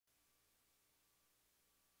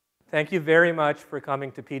Thank you very much for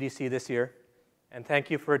coming to PDC this year, and thank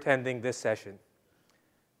you for attending this session.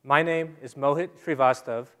 My name is Mohit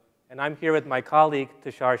Srivastav, and I'm here with my colleague,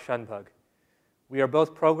 Tushar Shanbhag. We are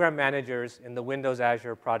both program managers in the Windows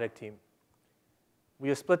Azure product team. We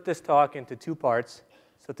have split this talk into two parts,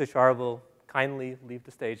 so Tushar will kindly leave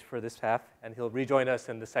the stage for this half, and he'll rejoin us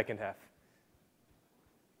in the second half.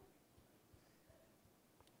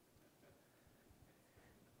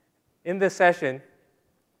 In this session,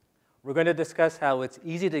 we're going to discuss how it's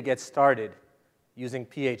easy to get started using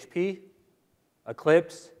PHP,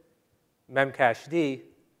 Eclipse, Memcached,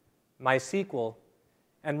 MySQL,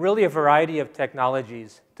 and really a variety of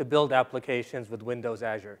technologies to build applications with Windows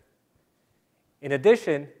Azure. In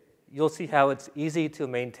addition, you'll see how it's easy to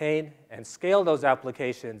maintain and scale those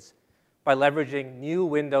applications by leveraging new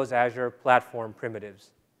Windows Azure platform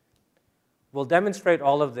primitives. We'll demonstrate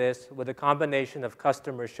all of this with a combination of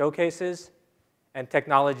customer showcases and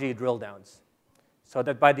technology drill downs, so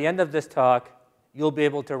that by the end of this talk, you'll be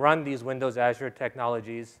able to run these Windows Azure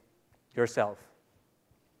technologies yourself.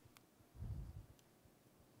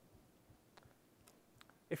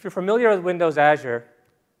 If you're familiar with Windows Azure,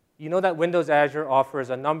 you know that Windows Azure offers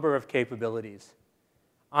a number of capabilities: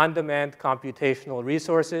 on-demand computational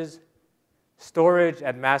resources, storage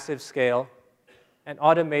at massive scale, and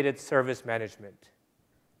automated service management.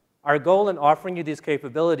 Our goal in offering you these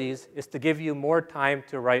capabilities is to give you more time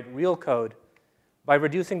to write real code by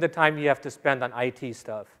reducing the time you have to spend on IT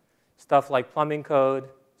stuff like plumbing code,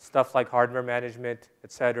 stuff like hardware management,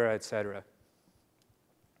 et cetera, et cetera.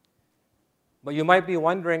 But you might be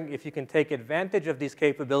wondering if you can take advantage of these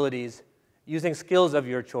capabilities using skills of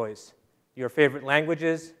your choice, your favorite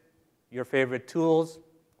languages, your favorite tools,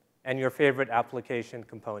 and your favorite application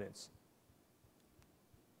components.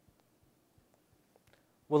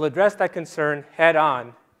 We'll address that concern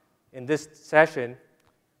head-on in this session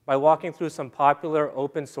by walking through some popular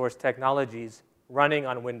open source technologies running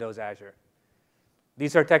on Windows Azure.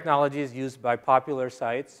 These are technologies used by popular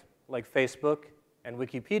sites like Facebook and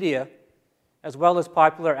Wikipedia, as well as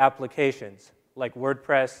popular applications like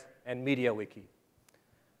WordPress and MediaWiki.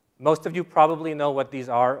 Most of you probably know what these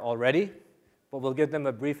are already, but we'll give them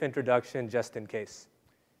a brief introduction just in case.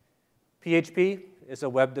 PHP is a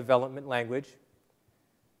web development language.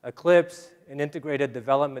 Eclipse, an integrated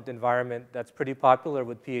development environment that's pretty popular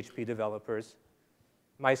with PHP developers.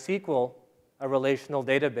 MySQL, a relational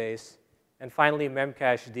database. And finally,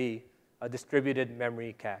 Memcached, a distributed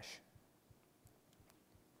memory cache.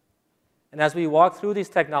 And as we walk through these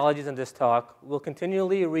technologies in this talk, we'll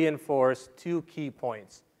continually reinforce two key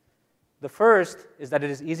points. The first is that it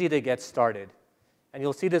is easy to get started. And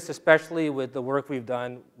you'll see this especially with the work we've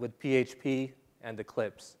done with PHP and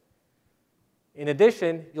Eclipse. In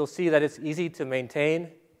addition, you'll see that it's easy to maintain,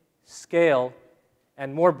 scale,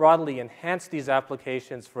 and more broadly enhance these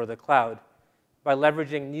applications for the cloud by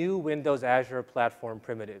leveraging new Windows Azure platform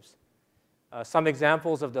primitives. Some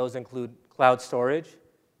examples of those include cloud storage,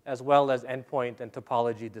 as well as endpoint and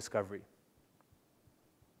topology discovery.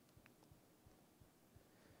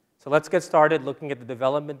 So let's get started looking at the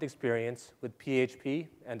development experience with PHP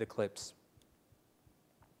and Eclipse.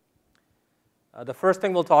 The first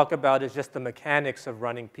thing we'll talk about is just the mechanics of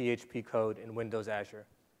running PHP code in Windows Azure.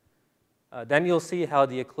 Then you'll see how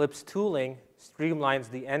the Eclipse tooling streamlines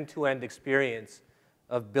the end-to-end experience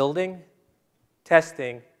of building,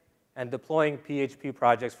 testing, and deploying PHP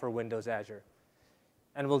projects for Windows Azure.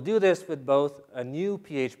 And we'll do this with both a new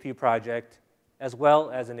PHP project as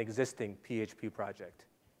well as an existing PHP project.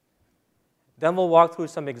 Then we'll walk through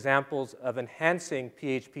some examples of enhancing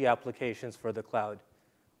PHP applications for the cloud.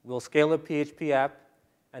 We'll scale a PHP app,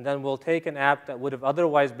 and then we'll take an app that would have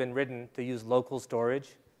otherwise been written to use local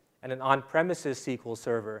storage and an on-premises SQL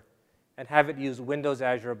server, and have it use Windows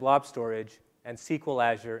Azure Blob Storage and SQL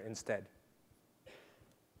Azure instead.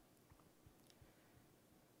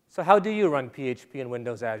 So how do you run PHP in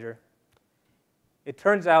Windows Azure? It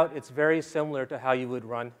turns out it's very similar to how you would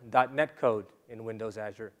run .NET code in Windows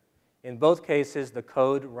Azure. In both cases, the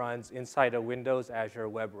code runs inside a Windows Azure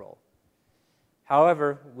web role.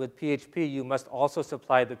 However, with PHP, you must also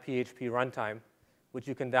supply the PHP runtime, which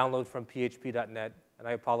you can download from php.net. And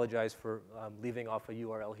I apologize for leaving off a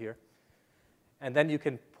URL here. And then you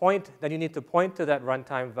need to point to that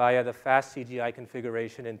runtime via the fast CGI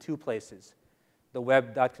configuration in two places, the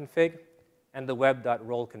web.config and the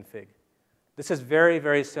web.rollconfig. This is very,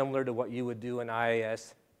 very similar to what you would do in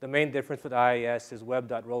IIS. The main difference with IIS is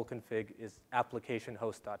web.rollconfig is application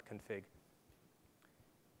host.config.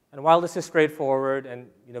 And while this is straightforward and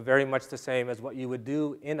very much the same as what you would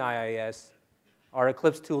do in IIS, our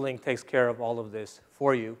Eclipse tooling takes care of all of this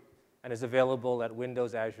for you and is available at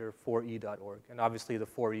Windows Azure 4e.org. And obviously, the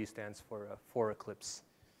 4e stands for Eclipse.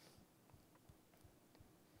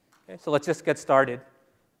 Okay, so let's just get started.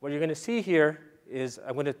 What you're going to see here is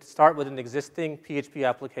I'm going to start with an existing PHP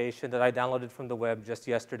application that I downloaded from the web just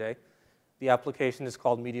yesterday. The application is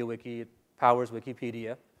called MediaWiki. It powers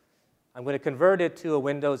Wikipedia. I'm going to convert it to a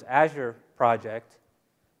Windows Azure project.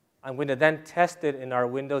 I'm going to then test it in our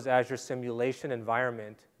Windows Azure simulation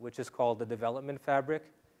environment, which is called the Development Fabric.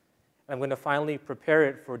 And I'm going to finally prepare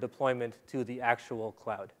it for deployment to the actual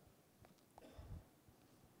cloud.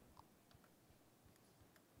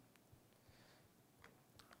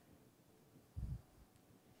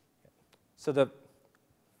 So the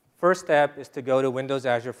first step is to go to Windows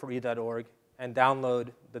Azure 4e.org and download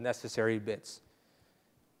the necessary bits.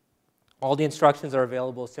 All the instructions are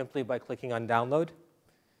available simply by clicking on Download.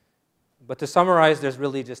 But to summarize, there's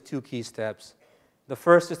really just two key steps. The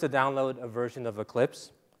first is to download a version of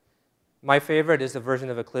Eclipse. My favorite is a version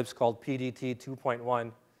of Eclipse called PDT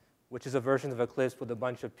 2.1, which is a version of Eclipse with a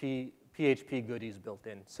bunch of PHP goodies built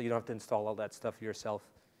in, so you don't have to install all that stuff yourself.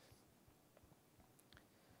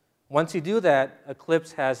 Once you do that,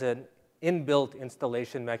 Eclipse has an inbuilt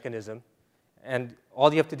installation mechanism, and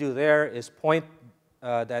all you have to do there is point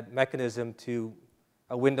that mechanism to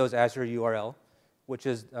a Windows Azure URL, which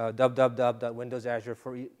is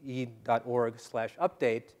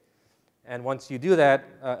www.windowsazure4e.org/update. And once you do that,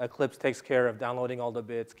 Eclipse takes care of downloading all the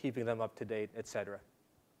bits, keeping them up to date, etc.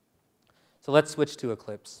 So let's switch to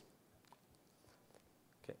Eclipse.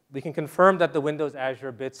 Okay. We can confirm that the Windows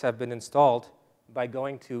Azure bits have been installed by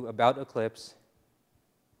going to About Eclipse,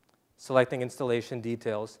 selecting Installation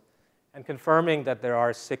Details, and confirming that there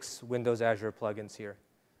are 6 Windows Azure plugins here.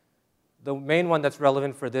 The main one that's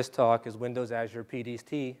relevant for this talk is Windows Azure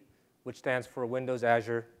PDC, which stands for Windows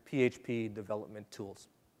Azure PHP Development Tools.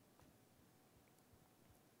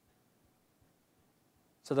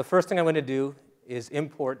 So the first thing I'm going to do is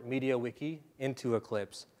import MediaWiki into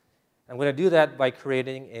Eclipse. I'm going to do that by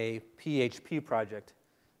creating a PHP project.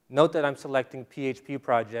 Note that I'm selecting PHP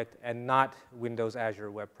project and not Windows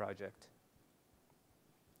Azure Web Project.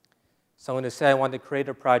 So I'm going to say I want to create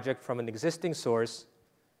a project from an existing source,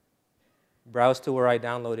 browse to where I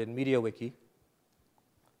downloaded MediaWiki,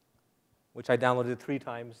 which I downloaded 3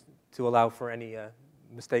 times to allow for any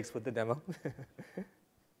mistakes with the demo.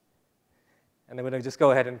 And I'm going to just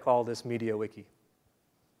go ahead and call this MediaWiki.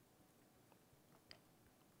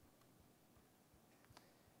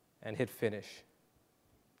 And hit Finish.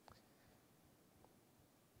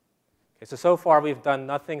 Okay, so far we've done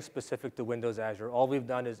nothing specific to Windows Azure. All we've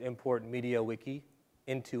done is import MediaWiki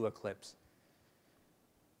into Eclipse.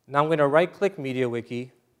 Now I'm going to right-click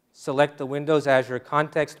MediaWiki, select the Windows Azure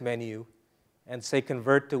context menu, and say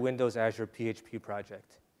Convert to Windows Azure PHP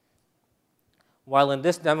project. While in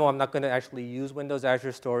this demo I'm not going to actually use Windows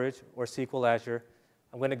Azure Storage or SQL Azure,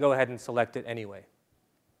 I'm going to go ahead and select it anyway,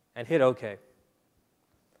 and hit OK.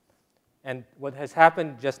 And what has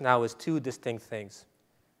happened just now is 2 distinct things.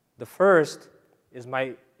 The first is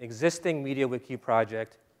my existing MediaWiki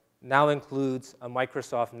project now includes a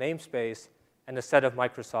Microsoft namespace and a set of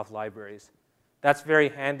Microsoft libraries. That's very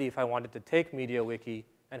handy if I wanted to take MediaWiki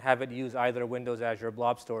and have it use either Windows Azure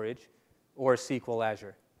Blob Storage or SQL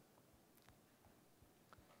Azure.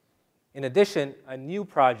 In addition, a new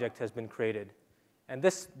project has been created. And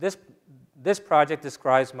this project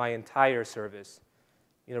describes my entire service.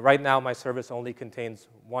 You know, right now, my service only contains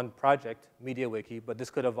one project, MediaWiki, but this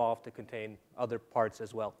could evolve to contain other parts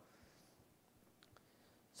as well.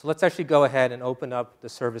 So let's actually go ahead and open up the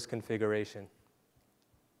service configuration.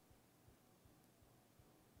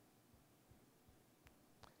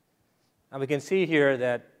 And we can see here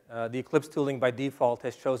that the Eclipse tooling by default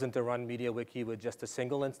has chosen to run MediaWiki with just a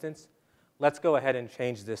single instance. Let's go ahead and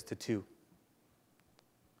change this to 2.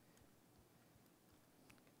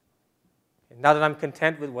 Now that I'm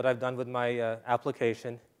content with what I've done with my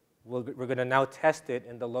application, we're going to now test it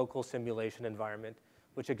in the local simulation environment,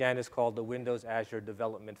 which again is called the Windows Azure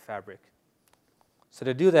Development Fabric. So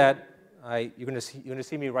to do that, you're going to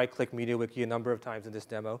see me right-click MediaWiki a number of times in this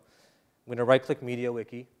demo. I'm going to right-click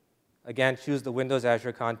MediaWiki, again choose the Windows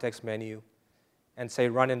Azure context menu, and say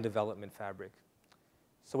Run in Development Fabric.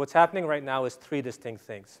 So what's happening right now is 3 distinct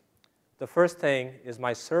things. The first thing is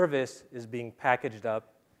my service is being packaged up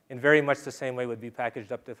in very much the same way it would be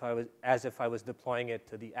packaged up as if I was deploying it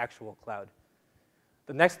to the actual cloud.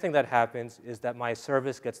 The next thing that happens is that my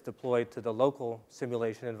service gets deployed to the local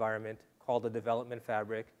simulation environment called the Development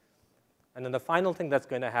Fabric. And then the final thing that's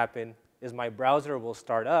going to happen is my browser will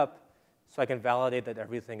start up so I can validate that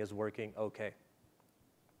everything is working OK.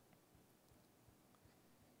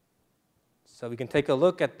 So we can take a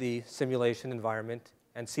look at the simulation environment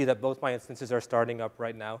and see that both my instances are starting up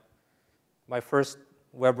right now. My first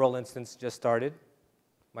web role instance just started.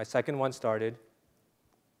 My second one started.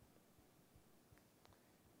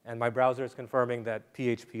 And my browser is confirming that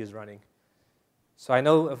PHP is running. So I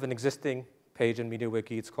know of an existing page in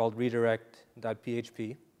MediaWiki. It's called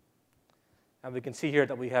redirect.php. And we can see here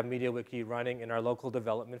that we have MediaWiki running in our local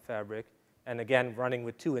development fabric, and again, running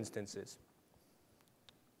with 2 instances.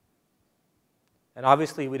 And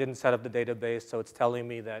obviously, we didn't set up the database, so it's telling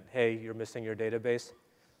me that, hey, you're missing your database.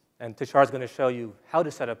 And Tushar is going to show you how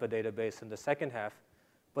to set up a database in the second half.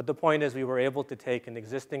 But the point is, we were able to take an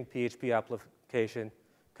existing PHP application,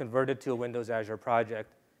 convert it to a Windows Azure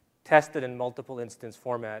project, test it in multiple instance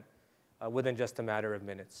format within just a matter of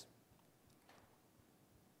minutes.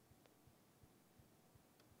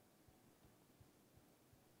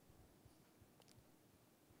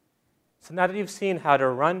 So now that you've seen how to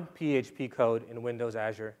run PHP code in Windows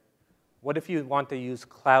Azure, what if you want to use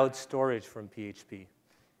cloud storage from PHP?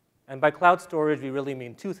 And by cloud storage, we really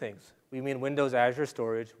mean 2 things. We mean Windows Azure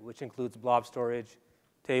storage, which includes blob storage,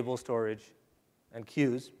 table storage, and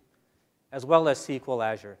queues, as well as SQL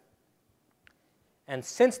Azure. And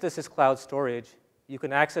since this is cloud storage, you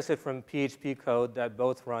can access it from PHP code that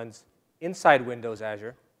both runs inside Windows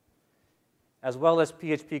Azure, as well as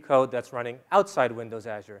PHP code that's running outside Windows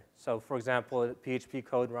Azure. So for example, PHP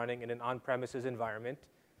code running in an on-premises environment,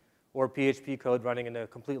 or PHP code running in a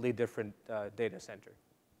completely different data center.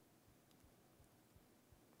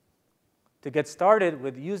 To get started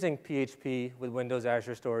with using PHP with Windows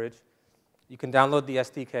Azure storage, you can download the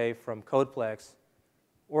SDK from Codeplex,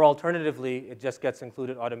 or alternatively, it just gets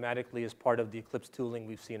included automatically as part of the Eclipse tooling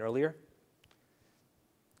we've seen earlier.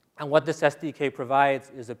 And what this SDK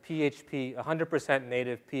provides is a 100%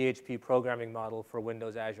 native PHP programming model for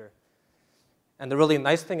Windows Azure. And the really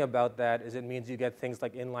nice thing about that is it means you get things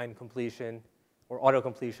like inline completion, or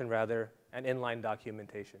auto-completion rather, and inline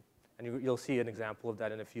documentation. And you'll see an example of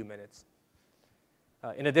that in a few minutes.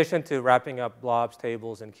 In addition to wrapping up blobs,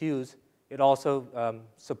 tables, and queues, it also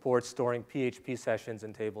supports storing PHP sessions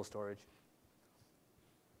in table storage.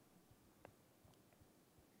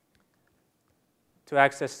 To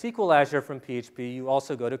access SQL Azure from PHP, you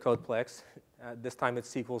also go to Codeplex. This time it's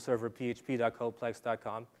SQL Server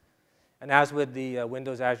php.codeplex.com. And as with the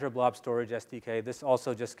Windows Azure Blob Storage SDK, this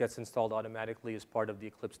also just gets installed automatically as part of the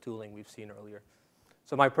Eclipse tooling we've seen earlier.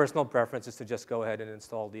 So my personal preference is to just go ahead and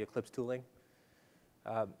install the Eclipse tooling.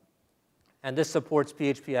 And this supports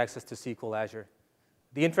PHP access to SQL Azure.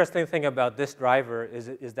 The interesting thing about this driver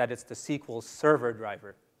is that it's the SQL Server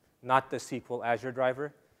driver, not the SQL Azure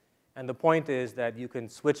driver. And the point is that you can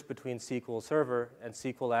switch between SQL Server and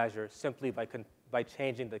SQL Azure simply by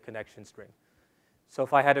changing the connection string. So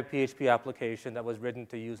if I had a PHP application that was written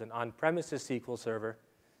to use an on-premises SQL Server,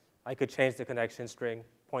 I could change the connection string,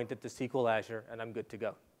 point it to SQL Azure, and I'm good to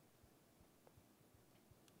go.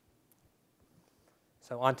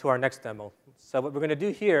 So on to our next demo. So what we're going to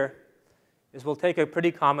do here is we'll take a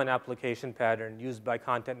pretty common application pattern used by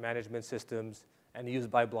content management systems and used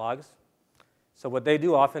by blogs. So what they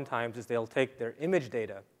do oftentimes is they'll take their image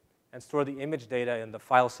data and store the image data in the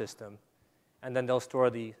file system, and then they'll store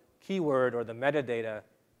the keyword or the metadata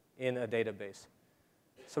in a database.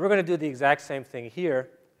 So we're going to do the exact same thing here,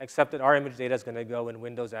 except that our image data is going to go in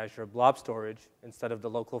Windows Azure Blob Storage instead of the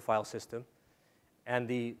local file system. And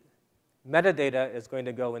the metadata is going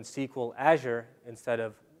to go in SQL Azure instead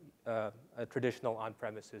of a traditional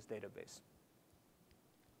on-premises database.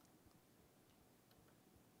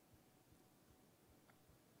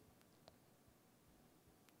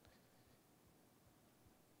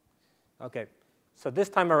 OK, so this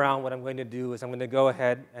time around, what I'm going to do is I'm going to go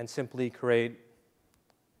ahead and simply create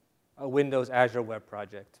a Windows Azure web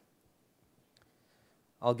project.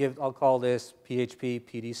 I'll call this PHP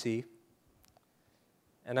PDC.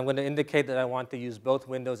 And I'm going to indicate that I want to use both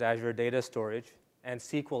Windows Azure data storage and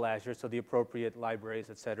SQL Azure, so the appropriate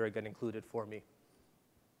libraries, et cetera, get included for me.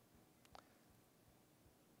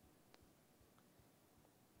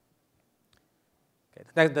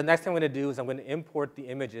 Okay, the next thing I'm going to do is I'm going to import the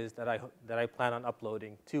images that I plan on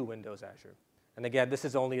uploading to Windows Azure. And again, this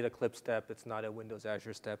is only an Eclipse step. It's not a Windows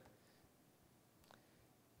Azure step.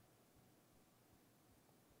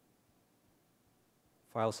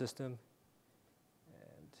 File system.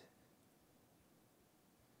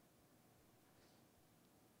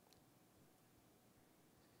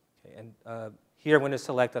 And here, I'm going to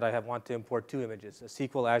select that I want to import 2 images, a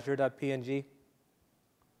SQL Azure.png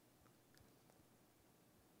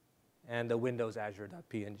and a Windows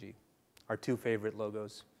Azure.png, our 2 favorite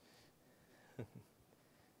logos.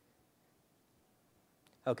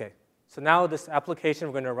 OK, So now this application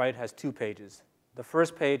we're going to write has two pages. The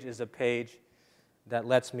first page is a page that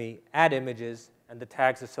lets me add images and the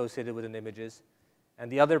tags associated with the images.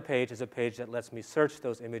 And the other page is a page that lets me search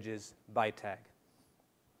those images by tag.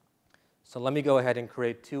 So let me go ahead and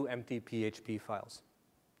create two empty PHP files.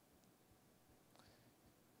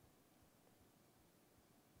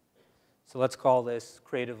 So let's call this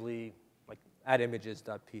creatively like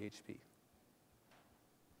addimages.php.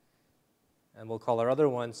 And we'll call our other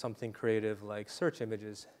one something creative like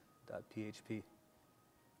searchimages.php.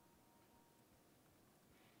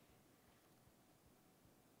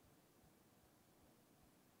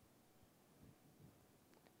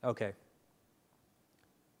 Okay.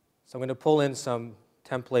 So I'm going to pull in some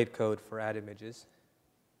template code for add images.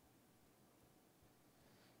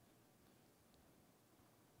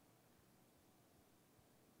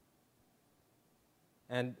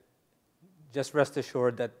 And just rest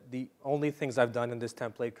assured that the only things I've done in this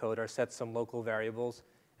template code are set some local variables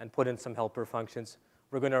and put in some helper functions.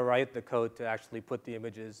 We're going to write the code to actually put the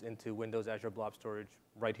images into Windows Azure Blob Storage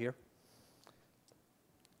right here.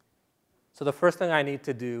 So the first thing I need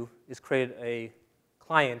to do is create a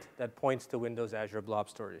client that points to Windows Azure Blob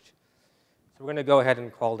Storage. So we're going to go ahead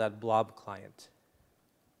and call that Blob Client.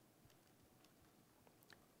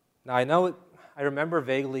 Now I remember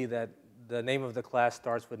vaguely that the name of the class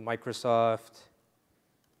starts with Microsoft,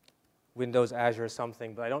 Windows Azure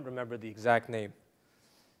something, but I don't remember the exact name.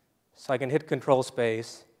 So I can hit Control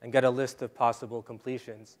Space and get a list of possible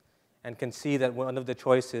completions and can see that one of the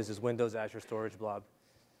choices is Windows Azure Storage Blob.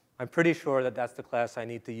 I'm pretty sure that that's the class I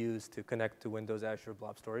need to use to connect to Windows Azure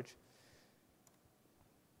Blob Storage.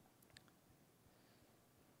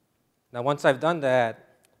 Now once I've done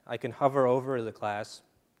that, I can hover over the class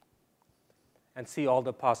and see all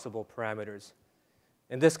the possible parameters.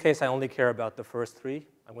 In this case, I only care about the first three.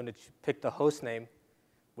 I'm going to pick the host name,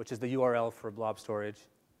 which is the URL for blob storage,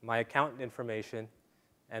 my account information,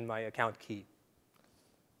 and my account key.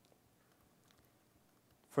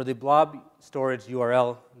 For the blob storage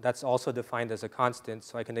URL, that's also defined as a constant,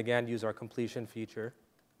 so I can again use our completion feature.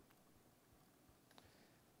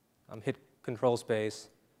 Hit Control Space,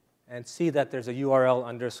 and see that there's a URL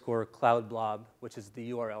underscore cloud blob, which is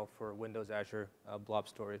the URL for Windows Azure Blob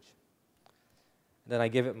Storage. And then I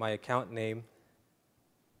give it my account name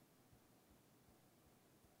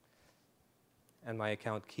and my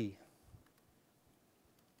account key.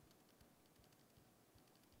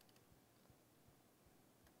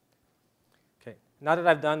 Okay, now that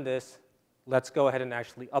I've done this, let's go ahead and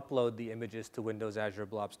actually upload the images to Windows Azure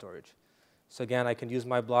Blob Storage. So again, I can use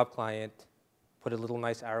my blob client, put a little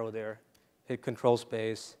nice arrow there, hit Control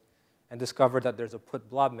Space, and discover that there's a put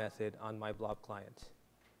blob method on my blob client.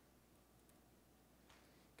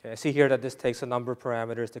 Okay, I see here that this takes a number of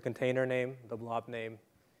parameters, the container name, the blob name,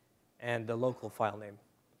 and the local file name.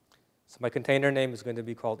 So my container name is going to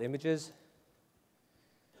be called images.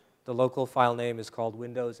 The local file name is called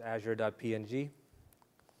windowsazure.png.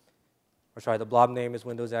 Or sorry, the blob name is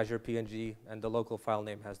Windows Azure PNG, and the local file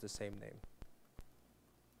name has the same name.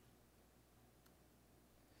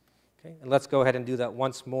 Okay, and let's go ahead and do that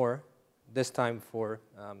once more, this time for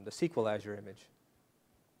the SQL Azure image.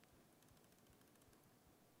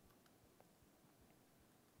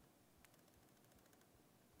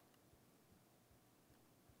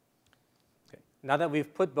 Okay, now that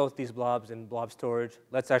we've put both these blobs in blob storage,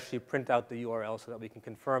 let's actually print out the URL so that we can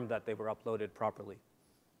confirm that they were uploaded properly.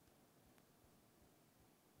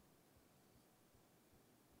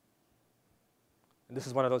 And this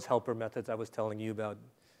is one of those helper methods I was telling you about.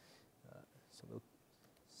 So we'll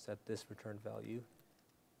set this return value.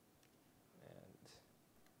 And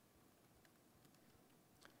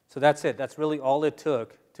so that's it. That's really all it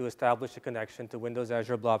took to establish a connection to Windows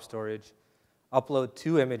Azure Blob Storage, upload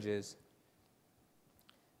two images,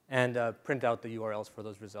 and print out the URLs for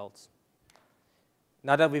those results.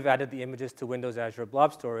 Now that we've added the images to Windows Azure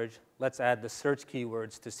Blob Storage, let's add the search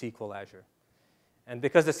keywords to SQL Azure. And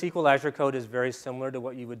because the SQL Azure code is very similar to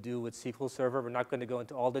what you would do with SQL Server, we're not going to go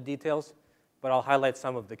into all the details, but I'll highlight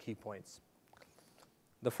some of the key points.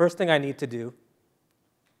 The first thing I need to do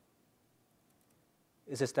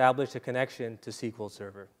is establish a connection to SQL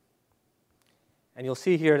Server. And you'll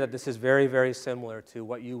see here that this is very, very similar to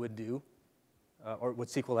what you would do, or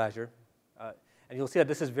with SQL Azure. And you'll see that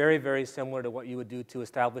this is very, very similar to what you would do to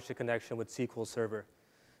establish a connection with SQL Server.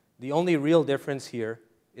 The only real difference here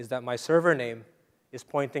is that my server name is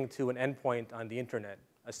pointing to an endpoint on the internet,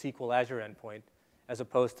 a SQL Azure endpoint, as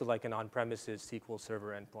opposed to like an on-premises SQL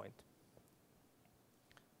Server endpoint.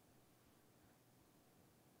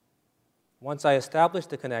 Once I establish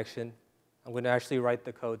the connection, I'm going to actually write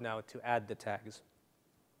the code now to add the tags.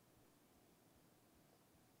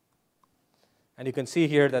 And you can see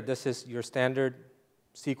here that this is your standard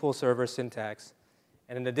SQL Server syntax.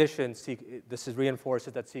 And in addition, this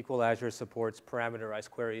reinforces that SQL Azure supports parameterized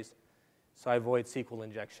queries, so I avoid SQL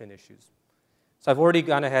injection issues. So I've already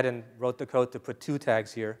gone ahead and wrote the code to put 2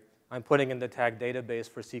 tags here. I'm putting in the tag database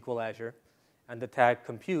for SQL Azure and the tag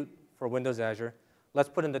compute for Windows Azure. Let's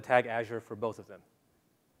put in the tag Azure for both of them.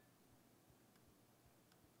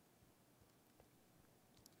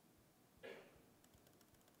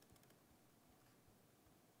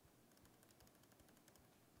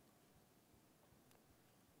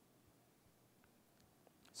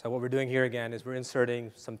 So what we're doing here again is we're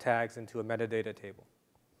inserting some tags into a metadata table.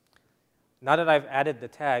 Now that I've added the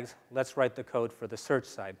tags, let's write the code for the search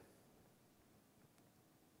side.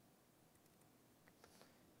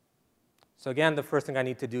 So again, the first thing I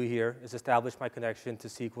need to do here is establish my connection to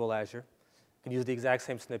SQL Azure. I can use the exact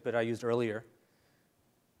same snippet I used earlier.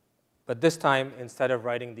 But this time, instead of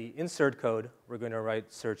writing the insert code, we're going to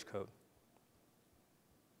write search code.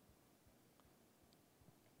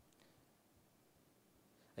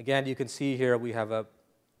 Again, you can see here we have a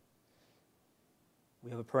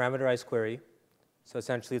parameterized query. So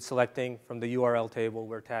essentially, it's selecting from the URL table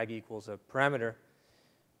where tag equals a parameter.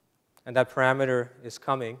 And that parameter is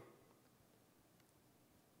coming.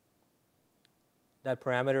 That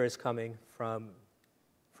parameter is coming from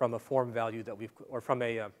a form value that or from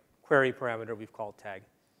a query parameter we've called tag.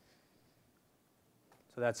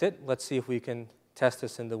 So that's it. Let's see if we can test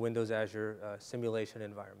this in the Windows Azure simulation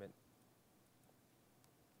environment.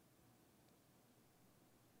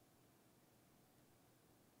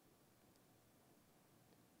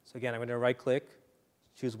 So again, I'm going to right-click,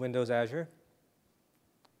 choose Windows Azure,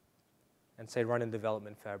 and say Run in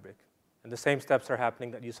Development Fabric. And the same steps are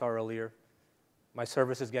happening that you saw earlier. My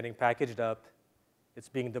service is getting packaged up. It's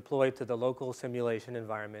being deployed to the local simulation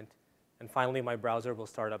environment. And finally, my browser will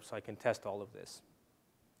start up so I can test all of this.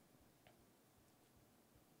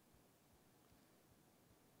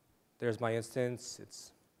 There's my instance.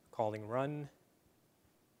 It's calling run.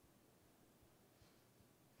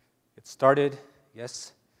 It started.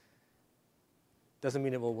 Yes. Doesn't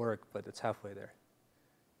mean it will work, but it's halfway there.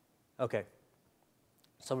 OK.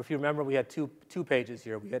 So if you remember, we had two pages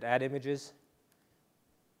here. We had add images.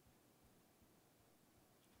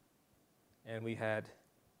 And we had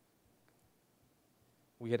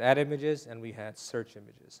add images, and we had search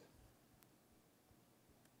images.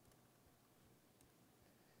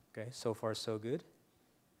 OK, so far so good.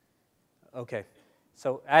 OK,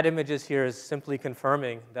 so add images here is simply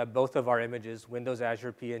confirming that both of our images, Windows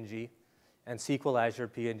Azure PNG and SQL Azure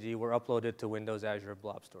PNG, were uploaded to Windows Azure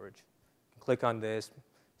Blob Storage. Click on this,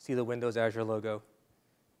 see the Windows Azure logo.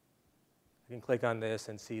 I can click on this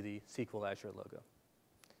and see the SQL Azure logo.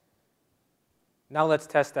 Now let's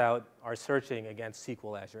test out our searching against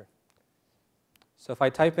SQL Azure. So if I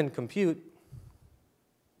type in compute,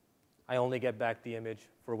 I only get back the image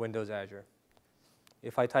for Windows Azure.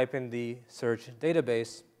 If I type in the search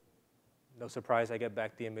database, no surprise, I get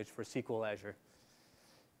back the image for SQL Azure.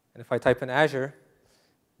 And if I type in Azure,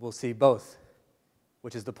 we'll see both,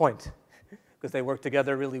 which is the point, because they work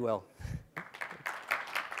together really well.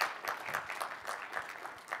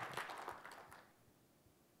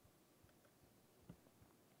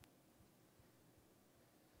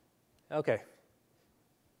 OK. What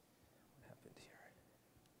happened here?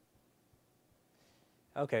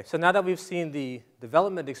 OK, so now that we've seen the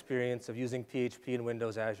development experience of using PHP in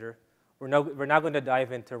Windows Azure, we're now going to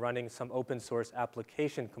dive into running some open source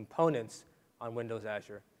application components on Windows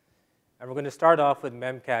Azure. And we're going to start off with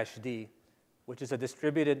memcached, which is a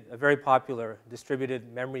very popular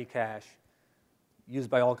distributed memory cache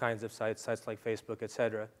used by all kinds of sites like Facebook, et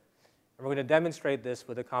cetera. And we're going to demonstrate this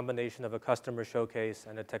with a combination of a customer showcase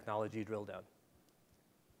and a technology drill down.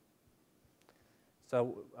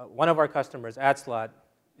 So one of our customers, AdSlot,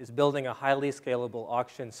 is building a highly scalable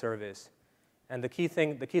auction service. And the key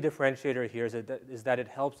differentiator here is that it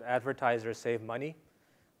helps advertisers save money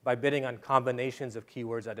by bidding on combinations of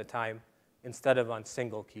keywords at a time instead of on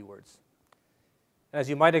single keywords. As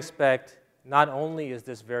you might expect, not only is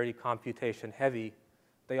this very computation heavy,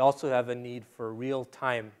 they also have a need for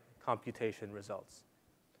real-time computation results.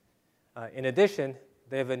 In addition,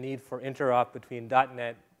 they have a need for interop between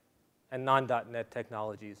 .NET and non.NET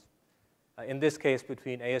technologies, in this case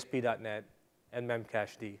between ASP.NET and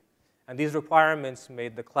memcached. And these requirements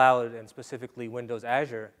made the cloud, and specifically Windows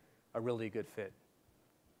Azure, a really good fit.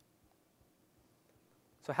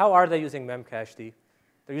 So how are they using memcached?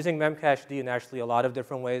 They're using memcached in actually a lot of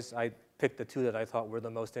different ways. I picked the two that I thought were the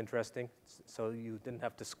most interesting, so you didn't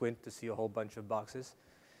have to squint to see a whole bunch of boxes.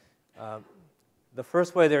 The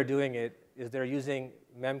first way they're doing it is they're using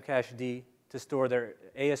memcached to store their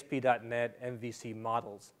ASP.NET MVC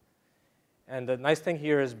models. And the nice thing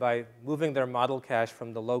here is by moving their model cache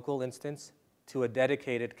from the local instance to a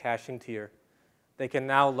dedicated caching tier, they can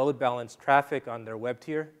now load balance traffic on their web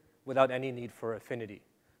tier without any need for affinity.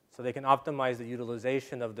 So they can optimize the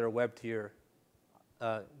utilization of their web tier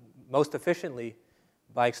most efficiently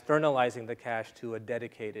by externalizing the cache to a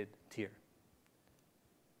dedicated tier.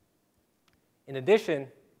 In addition,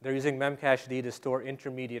 they're using memcached to store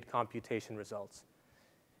intermediate computation results.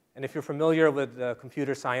 And if you're familiar with the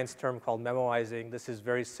computer science term called memoizing, this is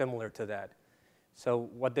very similar to that. So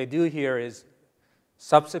what they do here is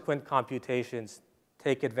subsequent computations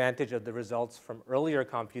take advantage of the results from earlier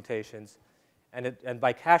computations, and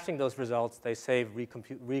by caching those results, they save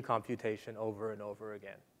recomputation over and over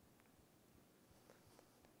again.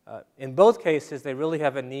 In both cases, they really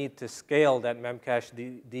have a need to scale that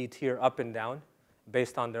memcached tier up and down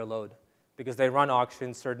based on their load. Because they run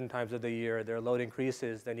auctions certain times of the year, their load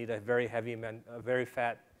increases, they need a very heavy, very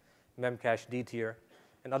fat memcached tier.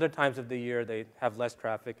 And other times of the year, they have less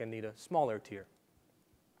traffic and need a smaller tier.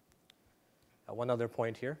 One other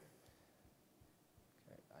point here.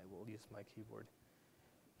 Okay, I will use my keyboard.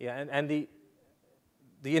 Yeah, and the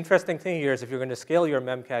interesting thing here is if you're going to scale your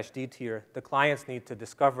memcached tier, the clients need to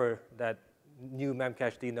discover that new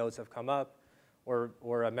memcached nodes have come up or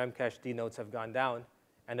memcached nodes have gone down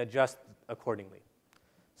and adjust accordingly.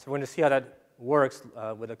 So we're going to see how that works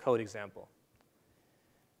with a code example.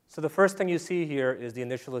 So the first thing you see here is the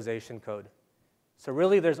initialization code. So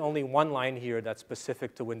really, there's only one line here that's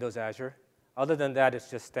specific to Windows Azure. Other than that,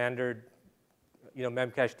 it's just standard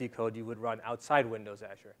memcached code you would run outside Windows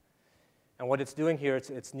Azure. And what it's doing here,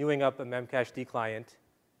 it's newing up a memcached client.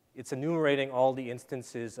 It's enumerating all the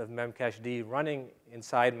instances of memcached running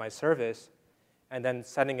inside my service, and then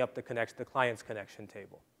setting up the client's connection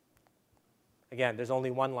table. Again, there's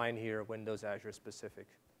only one line here, Windows Azure specific.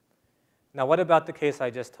 Now, what about the case I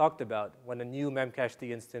just talked about, when a new memcached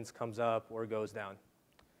instance comes up or goes down?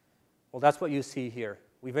 Well, that's what you see here.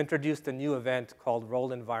 We've introduced a new event called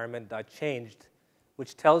rollEnvironment.changed,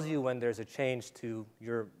 which tells you when there's a change to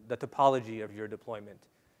the topology of your deployment.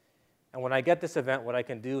 And when I get this event, what I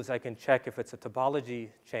can do is I can check if it's a topology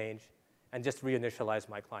change and just reinitialize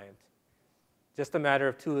my client. Just a matter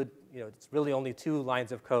of it's really only 2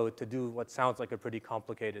 lines of code to do what sounds like a pretty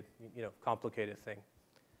complicated thing.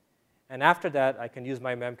 And after that, I can use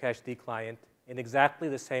my memcached client in exactly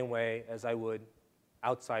the same way as I would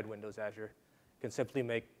outside Windows Azure. I can simply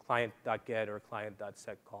make client.get or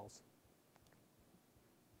client.set calls.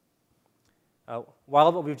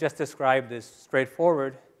 While what we've just described is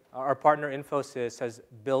straightforward, our partner Infosys has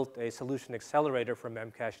built a solution accelerator for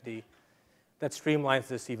memcached that streamlines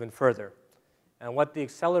this even further. And what the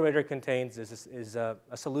accelerator contains is a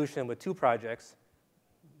solution with 2 projects.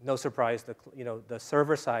 No surprise, the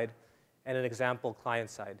server side and an example client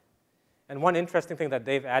side. And one interesting thing that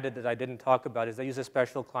they've added that I didn't talk about is they use a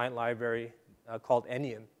special client library called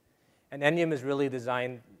Ennium. And Ennium is really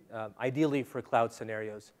designed ideally for cloud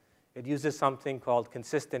scenarios. It uses something called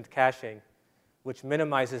consistent caching, which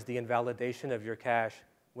minimizes the invalidation of your cache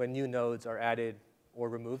when new nodes are added or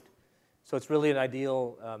removed. So it's really an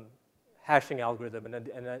ideal hashing algorithm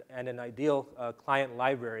and an ideal client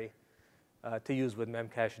library to use with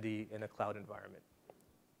memcached in a cloud environment.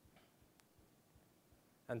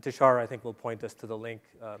 And Tushar, I think, will point us to the link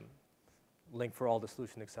for all the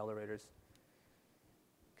solution accelerators.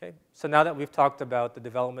 Okay, so now that we've talked about the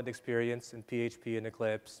development experience in PHP and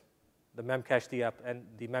Eclipse, the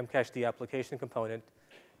memcached application component,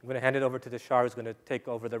 I'm going to hand it over to Tushar, who's going to take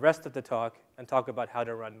over the rest of the talk and talk about how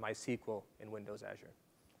to run MySQL in Windows Azure.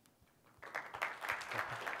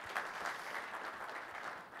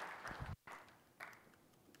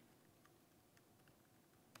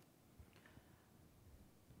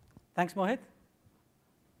 Thanks, Mohit.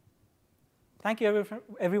 Thank you,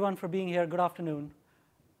 everyone, for being here. Good afternoon.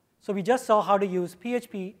 So we just saw how to use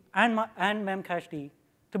PHP and memcached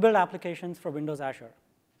to build applications for Windows Azure.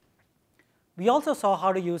 We also saw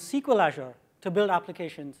how to use SQL Azure to build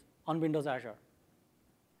applications on Windows Azure.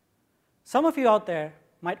 Some of you out there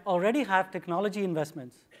might already have technology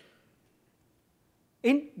investments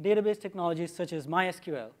in database technologies such as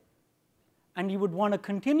MySQL, and you would want to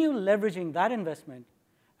continue leveraging that investment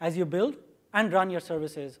as you build and run your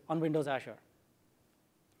services on Windows Azure.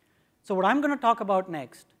 So what I'm going to talk about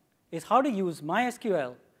next is how to use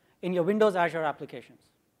MySQL in your Windows Azure applications.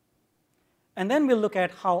 And then we'll look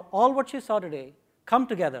at how all what you saw today come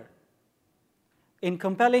together in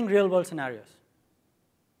compelling real-world scenarios.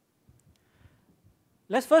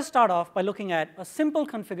 Let's first start off by looking at a simple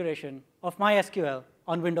configuration of MySQL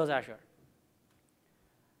on Windows Azure.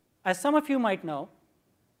 as some of you might know,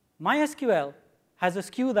 MySQL has a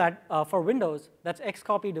SKU that, for Windows that's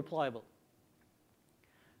Xcopy deployable.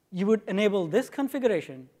 You would enable this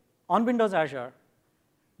configuration on Windows Azure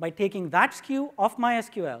by taking that SKU of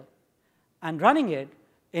MySQL and running it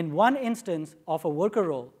in one instance of a worker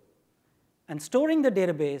role and storing the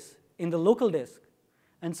database in the local disk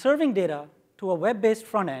and serving data to a web-based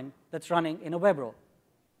front end that's running in a web role.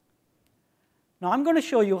 Now, I'm going to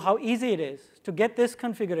show you how easy it is to get this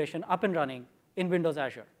configuration up and running in Windows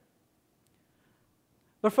Azure.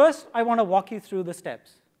 But first, I want to walk you through the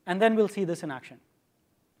steps, and then we'll see this in action.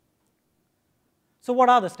 So what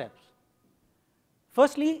are the steps?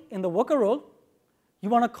 Firstly, in the worker role, you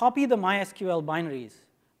want to copy the MySQL binaries,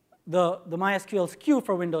 the MySQL SKU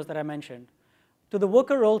for Windows that I mentioned, to the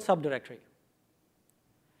worker role subdirectory.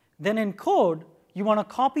 Then in code, you want to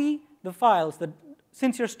copy the files that,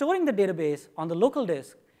 since you're storing the database on the local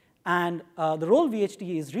disk and the role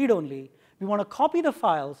VHD is read-only, we want to copy the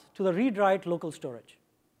files to the read-write local storage.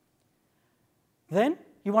 Then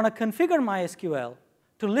you want to configure MySQL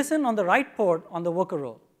to listen on the right port on the worker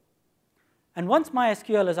role. And once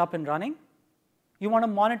MySQL is up and running, you want to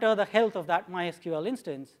monitor the health of that MySQL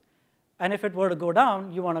instance. And if it were to go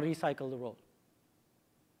down, you want to recycle the role.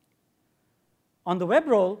 On the web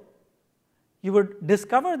role, you would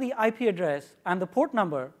discover the IP address and the port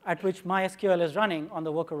number at which MySQL is running on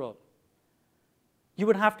the worker role. You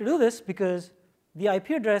would have to do this because the IP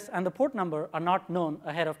address and the port number are not known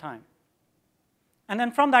ahead of time. And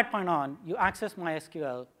then from that point on, you access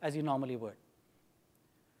MySQL as you normally would.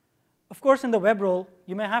 Of course, in the web role,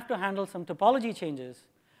 you may have to handle some topology changes.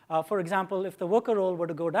 For example, if the worker role were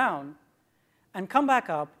to go down and come back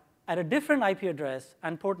up at a different IP address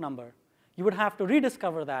and port number, you would have to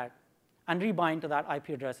rediscover that and rebind to that IP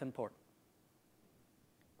address and port.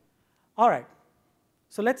 All right,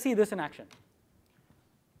 so let's see this in action.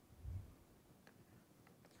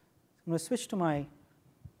 I'm going to switch to my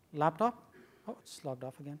laptop. Oh, it's logged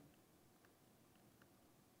off again.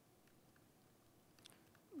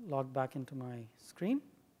 Log back into my screen.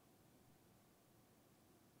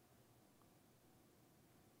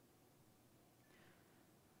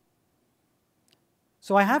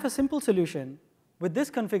 So I have a simple solution with this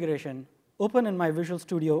configuration open in my Visual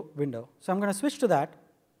Studio window. So I'm going to switch to that.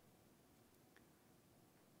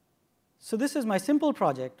 So this is my simple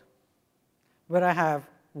project where I have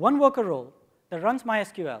one worker role that runs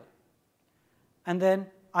MySQL. And then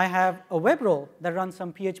I have a web role that runs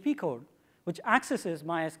some PHP code, which accesses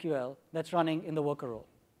MySQL that's running in the worker role.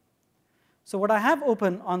 So what I have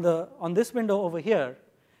open on this window over here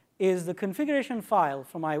is the configuration file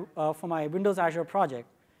for my Windows Azure project.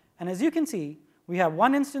 And as you can see, we have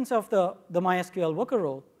one instance of the MySQL worker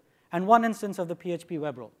role and one instance of the PHP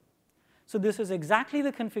web role. So this is exactly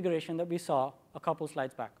the configuration that we saw a couple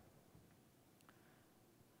slides back.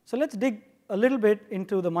 So let's dig a little bit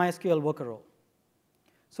into the MySQL worker role.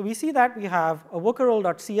 So we see that we have a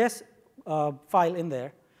workerrole.cs file in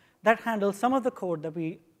there that handles some of the code that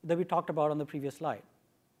we talked about on the previous slide.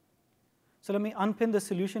 So let me unpin the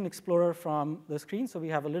Solution Explorer from the screen so we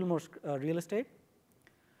have a little more real estate.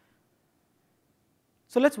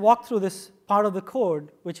 So let's walk through this part of the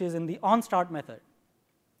code, which is in the onStart method.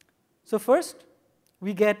 So first,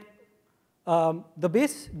 we get the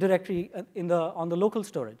base directory on the local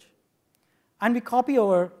storage, and we copy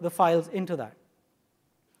over the files into that.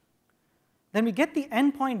 Then we get the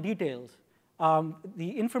endpoint details,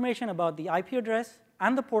 the information about the IP address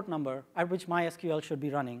and the port number at which MySQL should be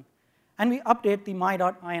running. And we update the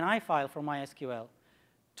my.ini file for MySQL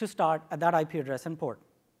to start at that IP address and port.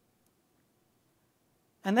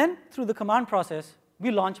 And then through the command process,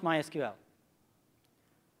 we launch MySQL.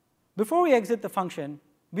 Before we exit the function,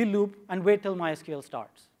 we loop and wait till MySQL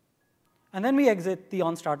starts. And then we exit the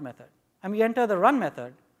onStart method. And we enter the run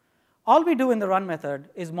method. All we do in the run method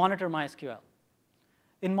is monitor MySQL.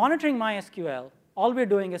 In monitoring MySQL, all we're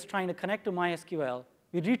doing is trying to connect to MySQL.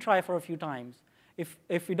 We retry for a few times.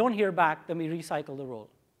 If we don't hear back, then we recycle the role.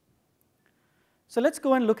 So let's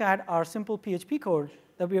go and look at our simple PHP code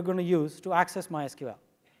that we are going to use to access MySQL.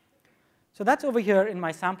 So that's over here in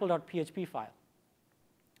my sample.php file.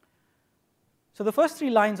 So the first 3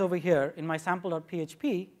 lines over here in my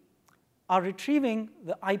sample.php are retrieving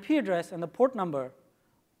the IP address and the port number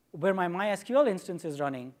where my MySQL instance is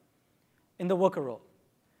running in the worker role.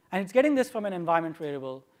 And it's getting this from an environment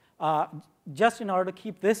variable just in order to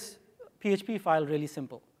keep this PHP file really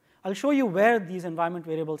simple. I'll show you where these environment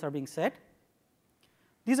variables are being set.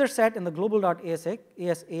 These are set in the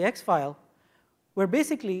global.asax file, where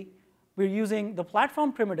basically we're using the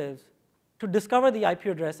platform primitives to discover the IP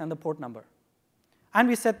address and the port number. And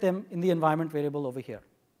we set them in the environment variable over here.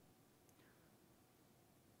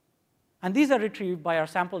 And these are retrieved by our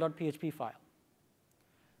sample.php file.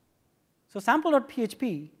 So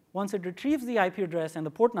sample.php, once it retrieves the IP address and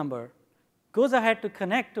the port number, goes ahead to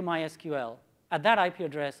connect to MySQL at that IP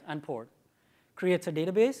address and port, creates a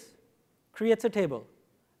database, creates a table,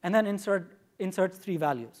 and then inserts 3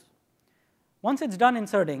 values. Once it's done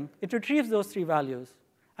inserting, it retrieves those 3 values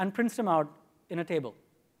and prints them out in a table.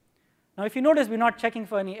 Now, if you notice, we're not checking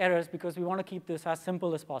for any errors because we want to keep this as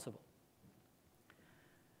simple as possible.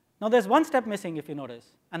 Now, there's one step missing, if you notice,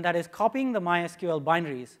 and that is copying the MySQL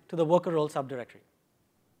binaries to the worker role subdirectory.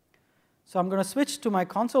 So I'm going to switch to my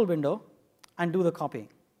console window and do the copying.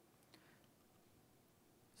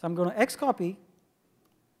 So I'm going to xcopy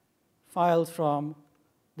files from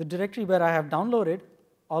the directory where I have downloaded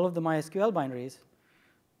all of the MySQL binaries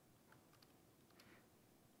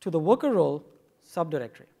to the worker role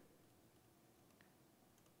subdirectory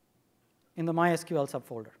in the MySQL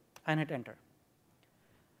subfolder, and hit enter.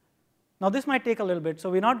 Now, this might take a little bit, so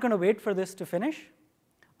we're not going to wait for this to finish.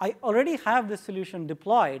 I already have this solution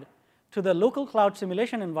deployed to the local cloud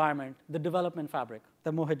simulation environment, the development fabric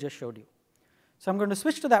that Mohit just showed you. So I'm going to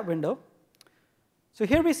switch to that window. So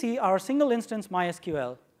here we see our single instance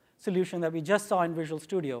MySQL solution that we just saw in Visual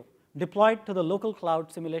Studio deployed to the local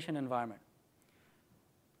cloud simulation environment.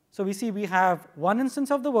 So we see we have one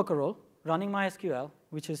instance of the worker role running MySQL,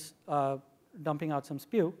 which is dumping out some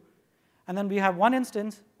spew. And then we have one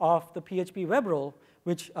instance of the PHP web role,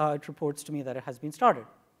 which it reports to me that it has been started.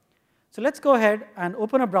 So let's go ahead and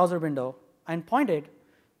open a browser window and point it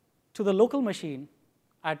to the local machine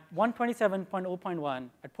at 127.0.1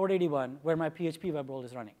 at port 81, where my PHP web role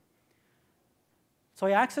is running. So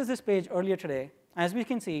I accessed this page earlier today. As we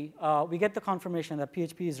can see, we get the confirmation that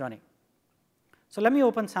PHP is running. So let me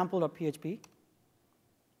open sample.php.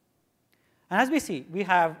 And as we see, we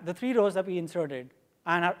have the 3 rows that we inserted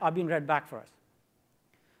and are being read back for us.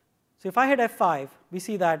 So if I hit F5, we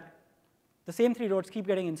see that the same 3 rows keep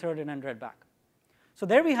getting inserted and read back. So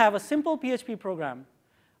there we have a simple PHP program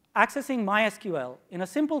accessing MySQL in a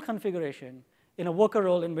simple configuration in a worker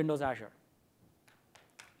role in Windows Azure.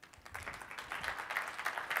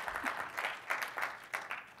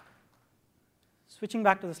 Switching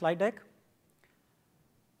back to the slide deck.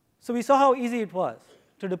 So we saw how easy it was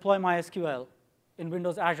to deploy MySQL in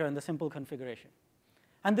Windows Azure in the simple configuration.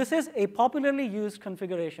 And this is a popularly used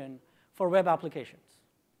configuration for web applications.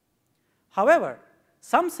 However,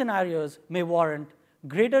 some scenarios may warrant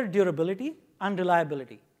greater durability and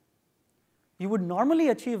reliability. You would normally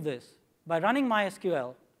achieve this by running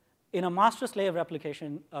MySQL in a master-slave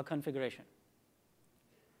replication configuration.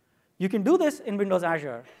 You can do this in Windows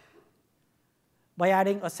Azure by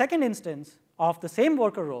adding a second instance of the same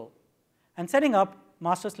worker role and setting up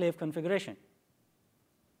master-slave configuration.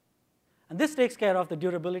 And this takes care of the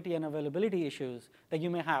durability and availability issues that you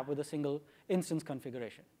may have with a single instance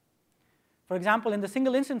configuration. For example, in the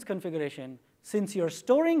single instance configuration, since you're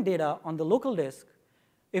storing data on the local disk,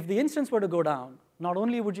 if the instance were to go down, not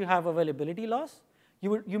only would you have availability loss,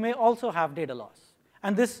 you may also have data loss.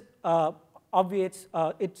 And this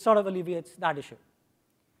it sort of alleviates that issue.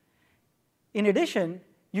 In addition,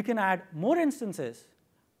 you can add more instances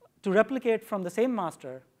to replicate from the same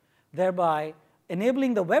master, thereby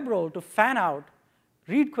enabling the web role to fan out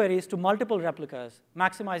read queries to multiple replicas,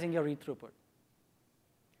 maximizing your read throughput.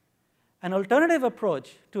 An alternative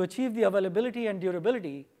approach to achieve the availability and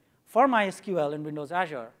durability for MySQL in Windows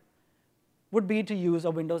Azure would be to use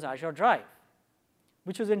a Windows Azure Drive,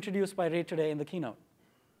 which was introduced by Ray today in the keynote.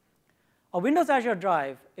 A Windows Azure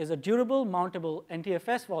Drive is a durable, mountable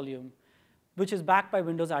NTFS volume which is backed by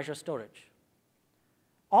Windows Azure Storage.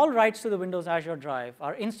 All writes to the Windows Azure Drive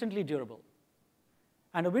are instantly durable.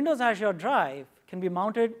 And a Windows Azure Drive can be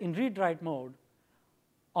mounted in read-write mode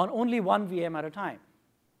on only one VM at a time.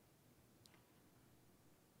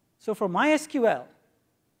 So for MySQL,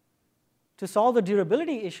 to solve the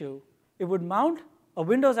durability issue, it would mount a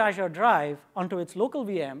Windows Azure Drive onto its local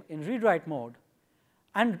VM in read-write mode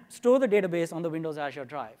and store the database on the Windows Azure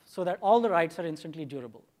Drive so that all the writes are instantly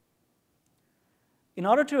durable. In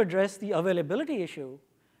order to address the availability issue,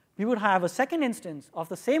 we would have a second instance of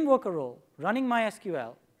the same worker role running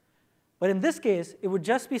MySQL, but in this case, it would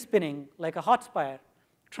just be spinning like a hotspire,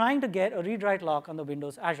 trying to get a read-write lock on the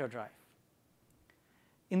Windows Azure Drive.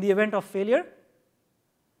 In the event of failure,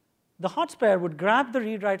 the hotspire would grab the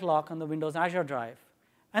read-write lock on the Windows Azure Drive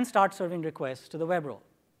and start serving requests to the web role.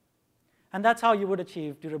 And that's how you would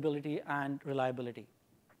achieve durability and reliability.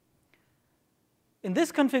 In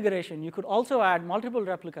this configuration, you could also add multiple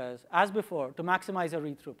replicas, as before, to maximize your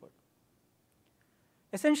read throughput.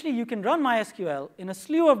 Essentially, you can run MySQL in a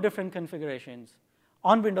slew of different configurations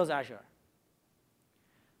on Windows Azure.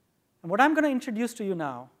 And what I'm going to introduce to you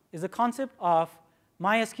now is the concept of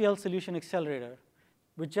MySQL Solution Accelerator,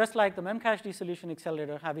 which, just like the Memcached Solution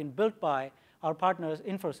Accelerator, have been built by our partners,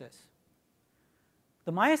 Infosys.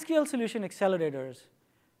 The MySQL Solution Accelerators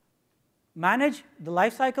manage the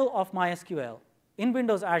lifecycle of MySQL in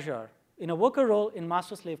Windows Azure in a worker role in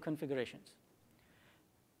master-slave configurations.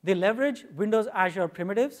 They leverage Windows Azure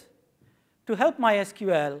primitives to help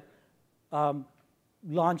MySQL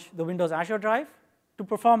launch the Windows Azure drive, to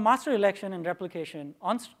perform master election and replication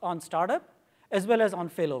on startup, as well as on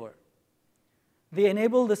failover. They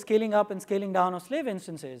enable the scaling up and scaling down of slave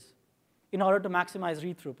instances in order to maximize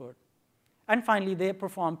read throughput. And finally, they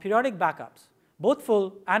perform periodic backups, both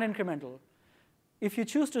full and incremental, if you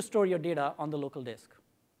choose to store your data on the local disk.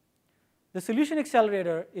 The Solution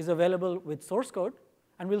Accelerator is available with source code,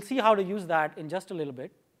 and we'll see how to use that in just a little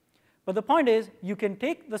bit. But the point is, you can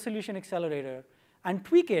take the Solution Accelerator and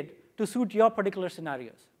tweak it to suit your particular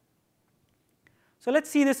scenarios. So let's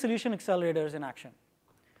see the Solution Accelerators in action.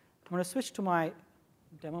 I'm going to switch to my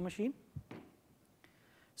demo machine.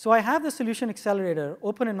 So I have the Solution Accelerator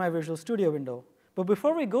open in my Visual Studio window. But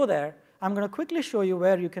before we go there, I'm going to quickly show you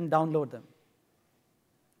where you can download them.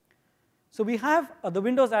 So we have the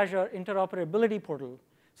Windows Azure Interoperability Portal.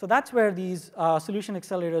 So that's where these Solution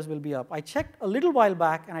Accelerators will be up. I checked a little while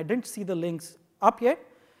back, and I didn't see the links up yet.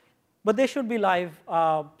 But they should be live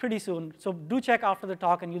pretty soon. So do check after the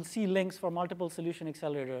talk, and you'll see links for multiple Solution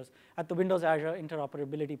Accelerators at the Windows Azure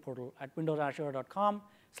Interoperability Portal at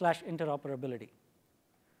windowsazure.com/interoperability.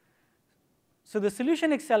 So the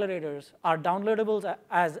Solution Accelerators are downloadable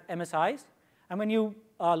as MSIs. And when you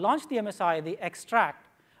launch the MSI, they extract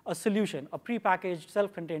a solution, a prepackaged,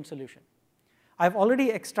 self-contained solution. I've already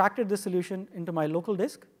extracted the solution into my local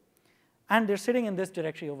disk, and they're sitting in this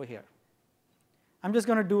directory over here. I'm just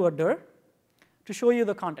going to do a dir to show you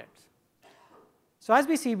the contents. So as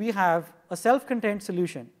we see, we have a self-contained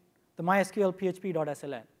solution, the MySQL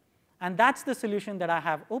php.sln. And that's the solution that I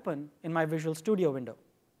have open in my Visual Studio window.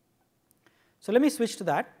 So let me switch to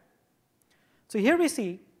that. So here we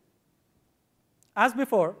see, as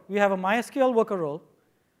before, we have a MySQL worker role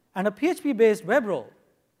and a PHP-based web role.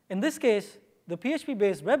 In this case, the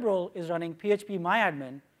PHP-based web role is running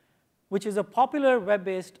phpMyAdmin, which is a popular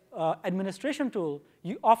web-based administration tool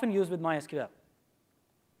you often use with MySQL.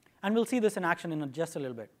 And we'll see this in action in just a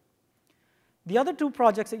little bit. The other two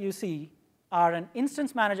projects that you see are an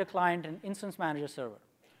Instance Manager client and Instance Manager server.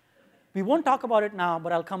 We won't talk about it now,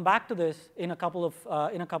 but I'll come back to this in a couple of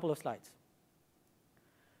slides.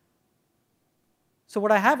 So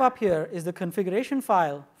what I have up here is the configuration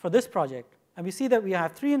file for this project. And we see that we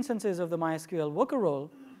have 3 instances of the MySQL worker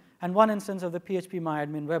role and 1 instance of the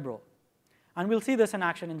phpMyAdmin web role. And we'll see this in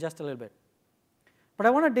action in just a little bit. But I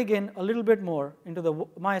want to dig in a little bit more into the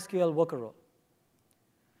MySQL worker role.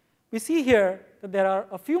 We see here that there are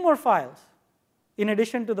a few more files in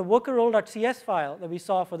addition to the workerrole.cs file that we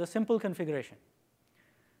saw for the simple configuration.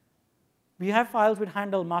 We have files which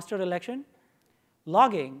handle master election,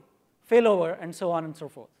 logging, failover, and so on and so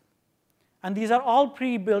forth. And these are all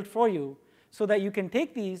pre-built for you so that you can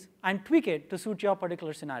take these and tweak it to suit your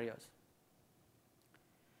particular scenarios.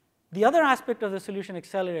 The other aspect of the Solution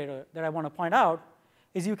Accelerator that I want to point out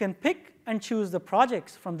is you can pick and choose the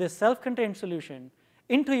projects from this self-contained solution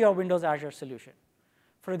into your Windows Azure solution.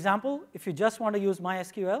 For example, if you just want to use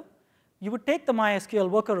MySQL, you would take the MySQL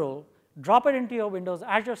worker role, drop it into your Windows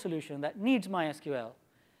Azure solution that needs MySQL,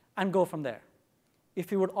 and go from there. If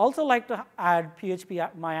you would also like to add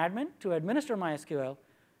phpMyAdmin to administer MySQL,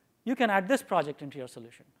 you can add this project into your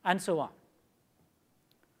solution, and so on.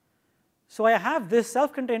 So I have this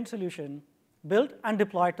self-contained solution built and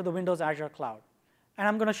deployed to the Windows Azure cloud. And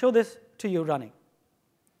I'm going to show this to you running.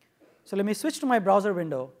 So let me switch to my browser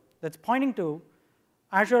window that's pointing to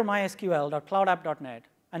azure.mysql.cloudapp.net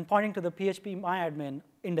and pointing to the phpMyAdmin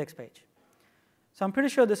index page. So I'm pretty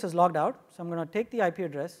sure this is logged out. So I'm going to take the IP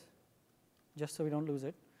address, just so we don't lose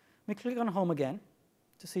it. Let me click on home again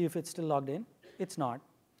to see if it's still logged in. It's not.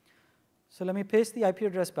 So let me paste the IP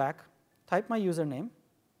address back, type my username,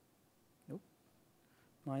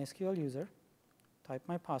 MySQL user, type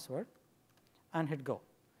my password, and hit go.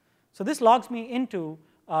 So this logs me into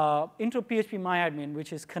phpMyAdmin,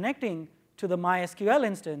 which is connecting to the MySQL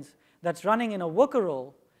instance that's running in a worker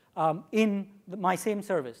role in my same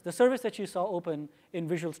service, the service that you saw open in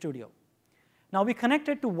Visual Studio. Now we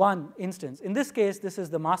connected to one instance. In this case, this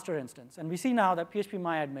is the master instance. And we see now that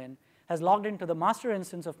phpMyAdmin has logged into the master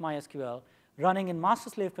instance of MySQL running in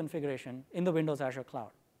master-slave configuration in the Windows Azure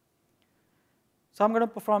cloud. So I'm going to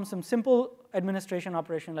perform some simple administration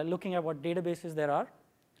operation, like looking at what databases there are.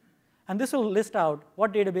 And this will list out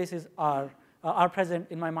what databases are are present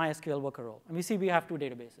in my MySQL worker role. And we see we have 2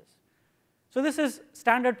 databases. So this is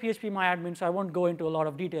standard PHP-MyAdmin, so I won't go into a lot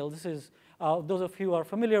of detail. This is, those of you who are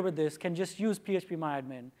familiar with this can just use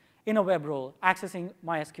PHP-MyAdmin in a web role, accessing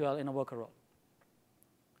MySQL in a worker role.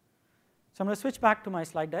 So I'm going to switch back to my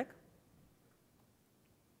slide deck.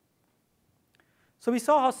 So we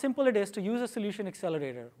saw how simple it is to use a solution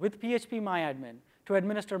accelerator with PHP-MyAdmin to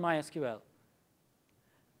administer MySQL.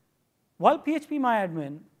 While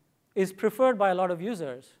PHP-MyAdmin is preferred by a lot of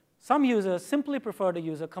users, some users simply prefer to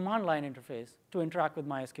use a command line interface to interact with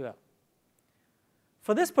MySQL.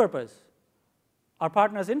 For this purpose, our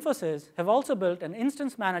partners Infosys have also built an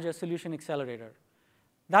instance manager solution accelerator.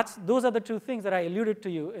 Those are the 2 things that I alluded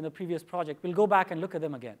to you in the previous project. We'll go back and look at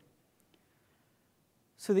them again.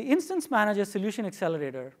 So the instance manager solution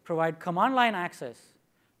accelerator provides command line access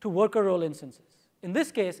to worker role instances. In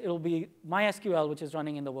this case, it will be MySQL, which is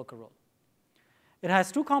running in the worker role. It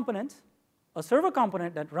has 2 components, a server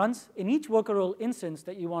component that runs in each worker role instance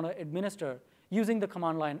that you want to administer using the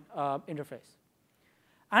command line interface,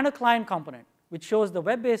 and a client component, which shows the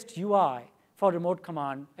web-based UI for remote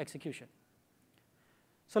command execution.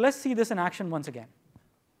 So let's see this in action once again.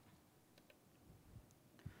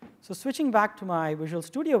 So switching back to my Visual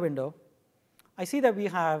Studio window, I see that we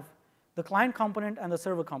have the client component and the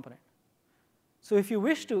server component. So if you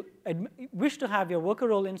wish to have your worker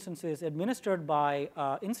role instances administered by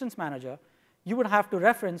Instance Manager, you would have to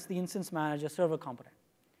reference the Instance Manager server component.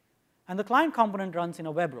 And the client component runs in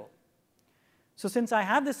a web role. So since I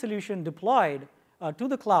have this solution deployed to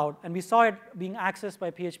the cloud, and we saw it being accessed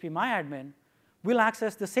by PHP-MyAdmin, we'll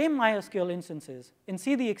access the same MySQL instances and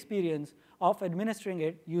see the experience of administering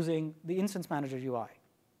it using the Instance Manager UI.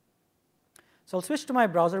 So I'll switch to my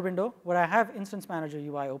browser window where I have Instance Manager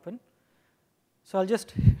UI open. So I'll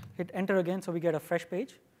just hit enter again so we get a fresh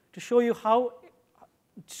page to show you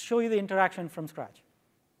the interaction from scratch.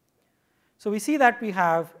 So we see that we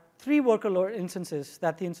have 3 worker role instances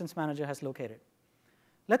that the Instance Manager has located.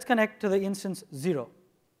 Let's connect to the instance 0.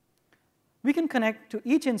 We can connect to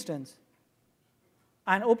each instance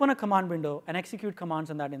and open a command window and execute commands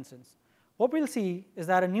on that instance. What we'll see is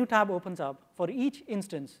that a new tab opens up for each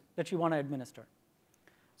instance that you want to administer.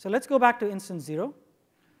 So let's go back to instance 0.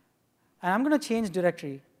 And I'm going to change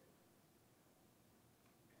directory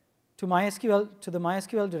to the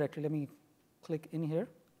MySQL directory. Let me click in here,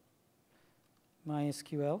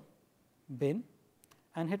 MySQL bin,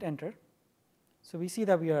 and hit enter. So we see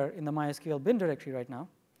that we are in the MySQL bin directory right now.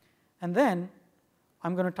 And then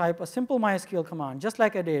I'm going to type a simple MySQL command, just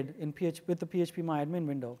like I did with the PHP-MyAdmin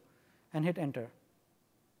window, and hit enter.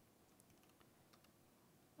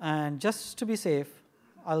 And just to be safe,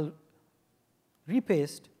 I'll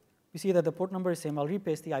repaste. We see that the port number is same. I'll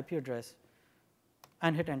repaste the IP address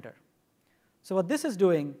and hit enter. So what this is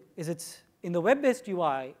doing is it's in the web-based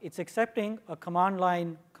UI, it's accepting a command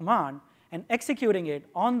line command and executing it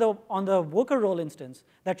on the worker role instance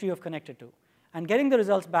that you have connected to, and getting the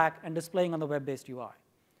results back and displaying on the web-based UI.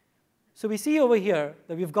 So we see over here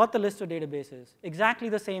that we've got the list of databases, exactly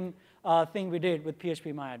the same thing we did with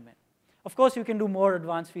PHP-MyAdmin. Of course, you can do more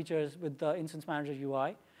advanced features with the Instance Manager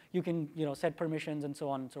UI. You can set permissions and so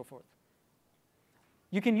on and so forth.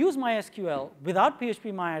 You can use MySQL without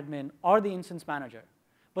PHP-MyAdmin or the Instance Manager,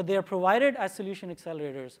 but they are provided as solution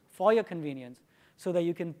accelerators for your convenience so that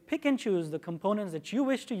you can pick and choose the components that you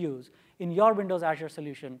wish to use in your Windows Azure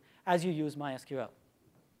solution as you use MySQL.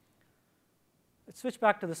 Let's switch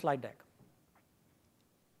back to the slide deck.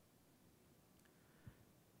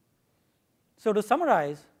 So to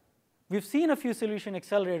summarize, we've seen a few solution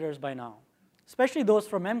accelerators by now, especially those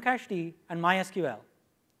from Memcached and MySQL.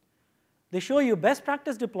 They show you best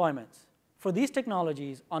practice deployments for these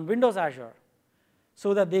technologies on Windows Azure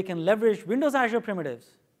so that they can leverage Windows Azure primitives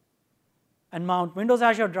and mount Windows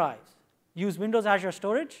Azure drives, use Windows Azure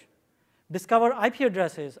storage, discover IP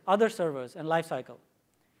addresses, other servers, and lifecycle.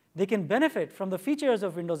 They can benefit from the features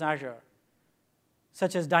of Windows Azure,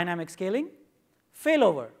 such as dynamic scaling,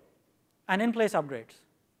 failover, and in-place upgrades,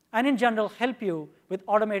 and in general help you with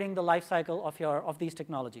automating the lifecycle of these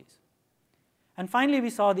technologies. And finally, we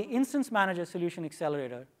saw the Instance Manager Solution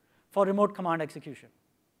Accelerator for remote command execution.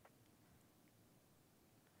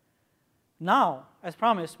 Now, as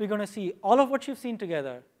promised, we're going to see all of what you've seen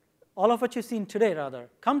together, all of what you've seen today, rather,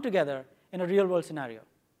 come together in a real-world scenario.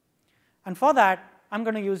 And for that, I'm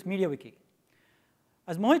going to use MediaWiki.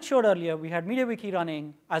 As Mohit showed earlier, we had MediaWiki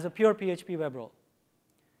running as a pure PHP web role.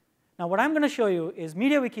 Now, what I'm going to show you is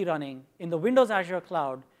MediaWiki running in the Windows Azure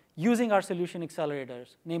cloud using our solution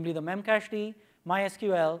accelerators, namely the Memcached,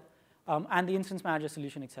 MySQL, and the Instance Manager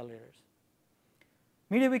Solution Accelerators.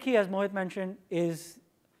 MediaWiki, as Mohit mentioned, is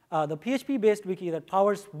the PHP-based wiki that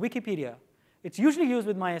powers Wikipedia. It's usually used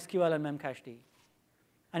with MySQL and Memcached.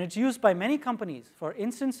 And it's used by many companies for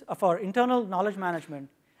internal knowledge management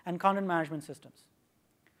and content management systems.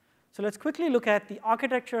 So let's quickly look at the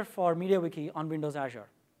architecture for MediaWiki on Windows Azure.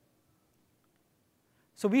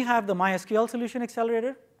 So we have the MySQL solution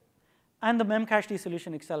accelerator and the Memcached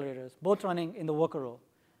solution accelerators, both running in the worker role.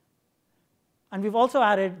 And we've also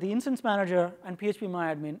added the instance manager and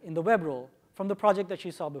PHPMyAdmin in the web role from the project that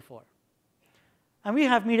you saw before. And we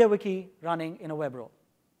have MediaWiki running in a web role.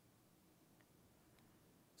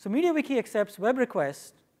 So MediaWiki accepts web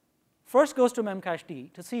requests, first goes to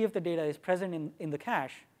Memcached to see if the data is present in the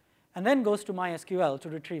cache, and then goes to MySQL to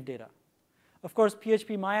retrieve data. Of course,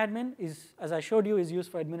 PHPMyAdmin is, as I showed you, is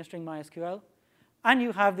used for administering MySQL. And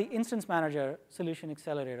you have the instance manager solution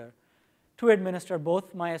accelerator to administer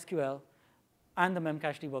both MySQL and the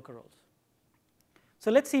Memcached worker roles. So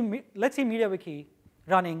let's see MediaWiki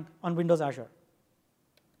running on Windows Azure.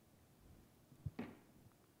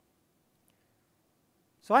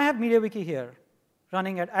 So I have MediaWiki here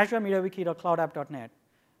running at azuremediawiki.cloudapp.net.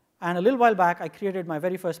 And a little while back, I created my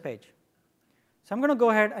very first page. So I'm going to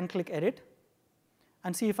go ahead and click Edit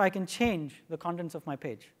and see if I can change the contents of my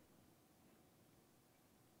page.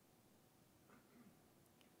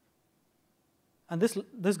 And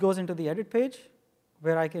this goes into the Edit page,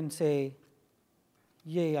 where I can say,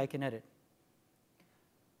 yay, I can edit.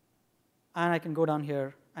 And I can go down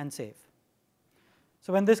here and save.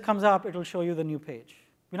 So when this comes up, it will show you the new page.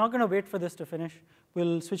 We're not going to wait for this to finish.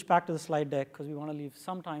 We'll switch back to the slide deck, because we want to leave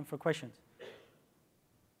some time for questions.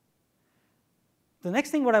 The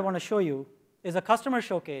next thing what I want to show you is a customer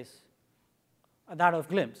showcase, that of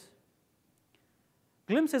Glimpse.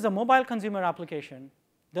 Glimpse is a mobile consumer application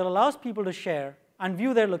that allows people to share and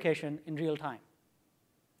view their location in real time.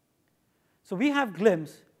 So we have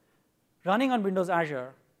Glimpse running on Windows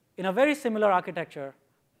Azure in a very similar architecture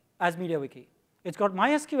as MediaWiki. It's got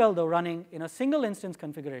MySQL, though, running in a single instance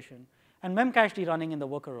configuration, and Memcached running in the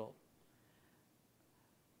worker role.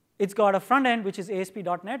 It's got a front end, which is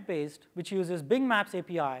ASP.NET based, which uses Bing Maps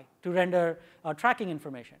API to render tracking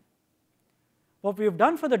information. What we've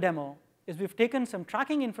done for the demo is we've taken some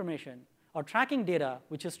tracking information or tracking data,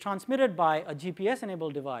 which is transmitted by a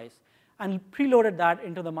GPS-enabled device, and preloaded that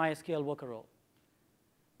into the MySQL worker role.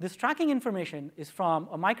 This tracking information is from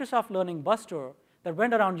a Microsoft Learning bus tour that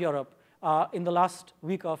went around Europe in the last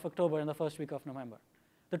week of October and the first week of November.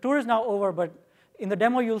 The tour is now over, but in the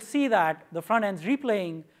demo, you'll see that the front end's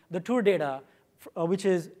replaying the tour data, which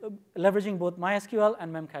is leveraging both MySQL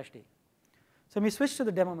and Memcached. So let me switch to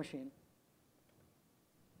the demo machine.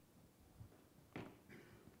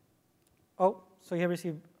 Oh, so here we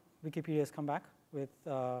see Wikipedia has come back with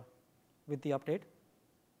the update.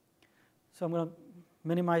 So I'm going to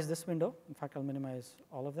minimize this window. In fact, I'll minimize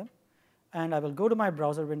all of them. And I will go to my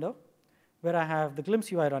browser window, where I have the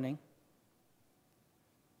Glimpse UI running.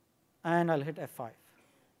 And I'll hit F5.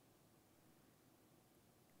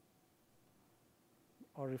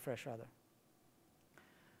 Or refresh, rather.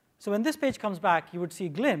 So when this page comes back, you would see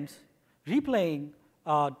Glimpse replaying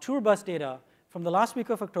tour bus data from the last week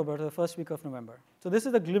of October to the first week of November. So this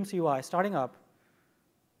is the Glimpse UI starting up.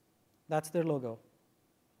 That's their logo.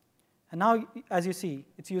 And now, as you see,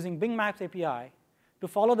 it's using Bing Maps API to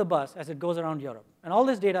follow the bus as it goes around Europe. And all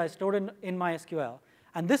this data is stored in MySQL.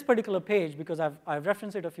 And this particular page, because I've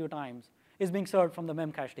referenced it a few times, is being served from the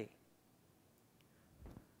Memcached.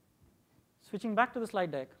 Switching back to the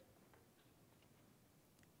slide deck.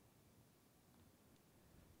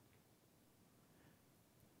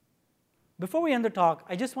 Before we end the talk,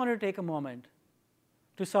 I just wanted to take a moment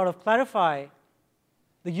to sort of clarify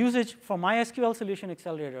the usage for MySQL Solution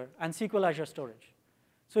Accelerator and SQL Azure Storage.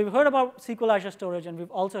 So we've heard about SQL Azure Storage, and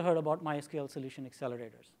we've also heard about MySQL Solution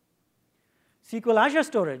Accelerators. SQL Azure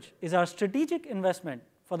Storage is our strategic investment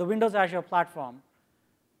for the Windows Azure platform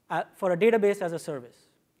for a database as a service.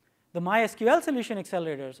 The MySQL Solution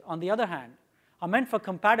Accelerators, on the other hand, are meant for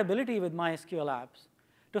compatibility with MySQL apps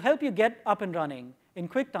to help you get up and running in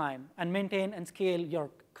quick time and maintain and scale your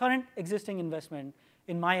current existing investment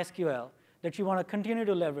in MySQL that you want to continue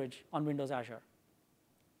to leverage on Windows Azure.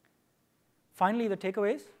 Finally, the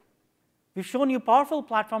takeaways. We've shown you powerful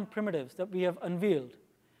platform primitives that we have unveiled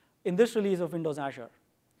in this release of Windows Azure.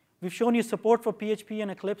 We've shown you support for PHP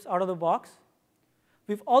and Eclipse out of the box.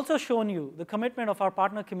 We've also shown you the commitment of our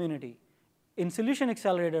partner community in solution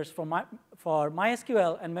accelerators for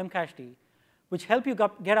MySQL and Memcached, which help you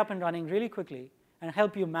get up and running really quickly and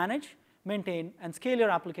help you manage, maintain, and scale your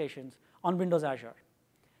applications on Windows Azure.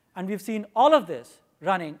 And we've seen all of this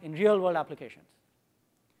running in real-world applications.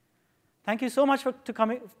 Thank you so much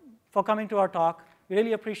for coming to our talk. We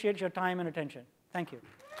really appreciate your time and attention. Thank you.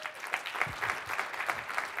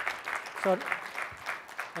 So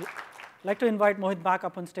I'd like to invite Mohit back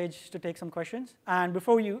up on stage to take some questions. And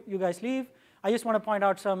before you guys leave, I just want to point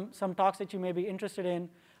out some talks that you may be interested in,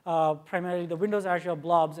 primarily the Windows Azure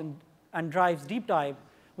Blobs and Drives Deep Dive,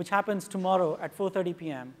 which happens tomorrow at 4:30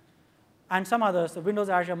 p.m., and some others, the Windows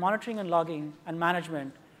Azure Monitoring and Logging and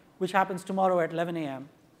Management, which happens tomorrow at 11 a.m.,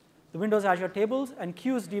 the Windows Azure Tables and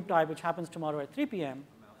Queues Deep Dive, which happens tomorrow at 3 p.m.,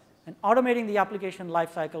 and Automating the Application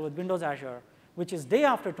Lifecycle with Windows Azure, which is day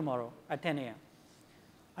after tomorrow at 10 a.m.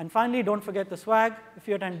 And finally, don't forget the swag. If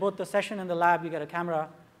you attend both the session and the lab, you get a camera.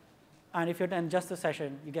 And if you attend just the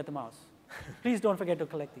session, you get the mouse. Please don't forget to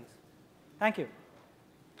collect these. Thank you.